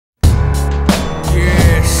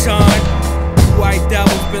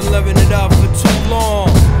been living it up for too long.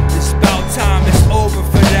 It's about time it's over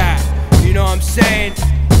for that. You know what I'm saying?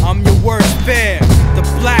 I'm your worst fear, the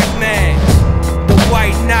black man, the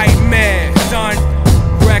white nightmare, son.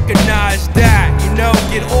 Recognize that, you know,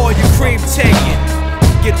 get all your cream taken,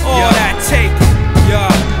 get all that taken. Yeah,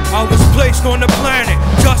 I was placed on the planet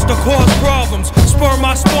just to cause problems. Sperm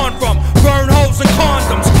I spawned from, burn holes and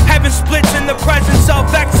condoms. Heaven splits in the presence of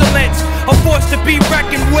excellence, a force to be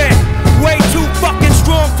reckoned with. Way too fucking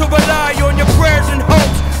strong to rely on your prayers and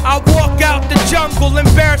hopes. I walk out the jungle in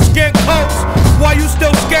bearskin coats. Why you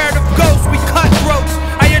still scared of ghosts? We cutthroats.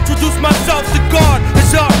 I introduce myself to God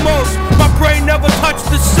as utmost. My brain never touched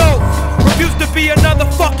the soap. Refuse to be another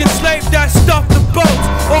fucking slave that stuffed the boats.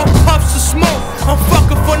 All puffs of smoke, I'm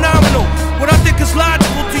fucking phenomenal. What I think is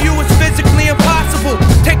logical to you is physically impossible.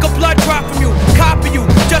 Take a blood drop from you, copy you,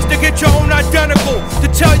 just to get your own identical. To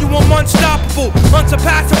tell you I'm unstoppable,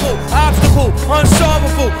 unsurpassable, obstacle,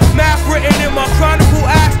 unsolvable. Math written in my chronicle,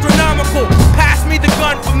 astronomical. Pass me the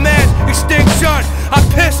gun for man's extinction. I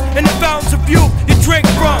piss in the fountains of youth you drink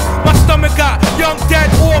from. My stomach got young dead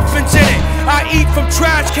orphans in it. I eat from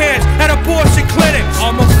trash cans at abortion clinics.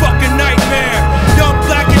 I'm a fucking nightmare. Young,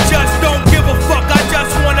 black, and just don't give a fuck. I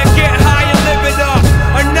just wanna get high and live it up.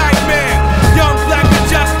 A nightmare. Young, black, and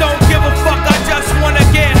just don't give a fuck. I just wanna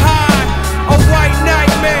get high. A white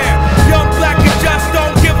nightmare. Young, black, and just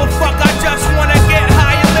don't give a fuck. I just wanna get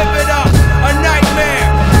high and live it up. A nightmare.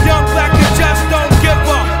 Young, black, and just don't give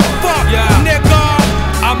a fuck, nigga.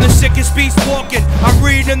 I'm the sickest beast walking. I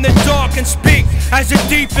read in the dark and speak as the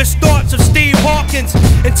deepest thoughts of Steve Hawkins.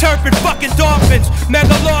 Interpret fucking dolphins.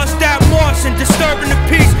 Mega laws that Martian, disturbing the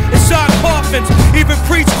peace inside coffins. Even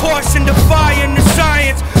preach caution, defying the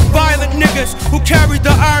science. Violent niggas who carry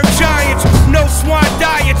the iron giants. No swine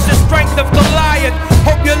diets, the strength of Goliath.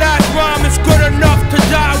 Hope your last rhyme is good enough to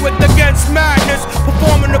die with against madness.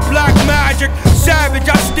 Performing the black magic. Savage,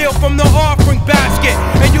 I steal from the offering basket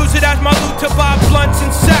and use it as my loot to buy blunts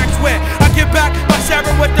and sacks with. I get back by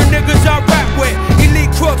sharing with the niggas I rap with. Elite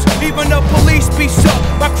crooks, even the police be shook.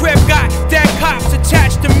 My crib got dead cops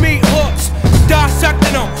attached to meat hooks.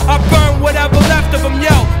 Dissecting them, I burn whatever left of them.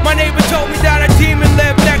 Yo, my neighbor told me that a demon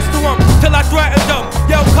lived next to him till I threatened them.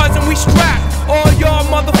 Yo, cousin, we strapped. All y'all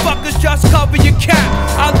motherfuckers just cover your cap.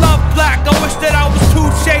 I love black, I wish that I was 2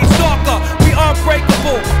 shades darker. We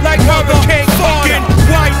unbreakable, like Hurricane fucking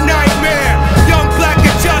white nightmare. Young, black,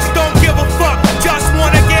 and just don't give a fuck. Just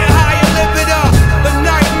wanna get high and live it up. The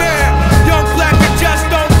nightmare. Young, black, and just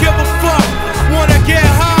don't give a fuck. Wanna get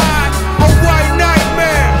high. A white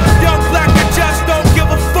nightmare. Young, black, and just don't give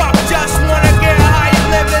a fuck. Just wanna get high and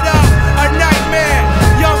live it up. A nightmare.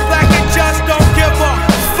 Young, black, and just don't give a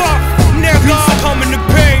fuck, nigga. You succumb to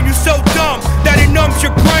pain, you so dumb that it numbs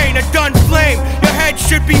your brain. A done flame. Your head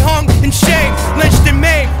should be hung in shame. Lynched and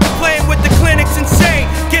maimed. You're playing with the clinics insane.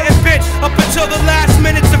 Getting bitch up until the last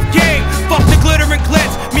minutes of game. Fuck the glitter and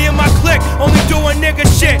glitz. Me and my clique only doing nigga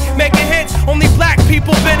shit. Making hits, only black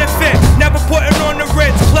people benefit. Never putting on the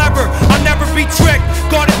Ritz. Clever, I'll never be tricked.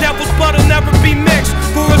 God the devil's blood will never be mixed.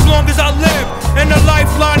 For as long as I live. And the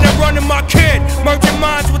lifeline that running my kid. Merging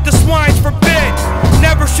minds with the swines forbid.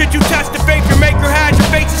 Never should you test the faith your maker has. Your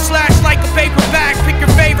face is slashed like a paper bag. Pick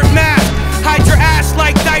your favorite mask. Hide your ass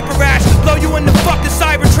like diaper rash. Blow you in the fucking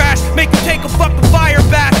cyber trash. Make you take a fucking fire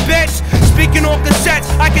bath, bitch. Speaking on cassettes,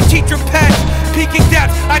 I can teach your pets. Peaking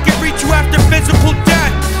depths, I can reach you after physical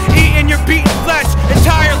death. Eating your beaten flesh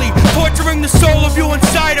entirely. Torturing the soul of you inside.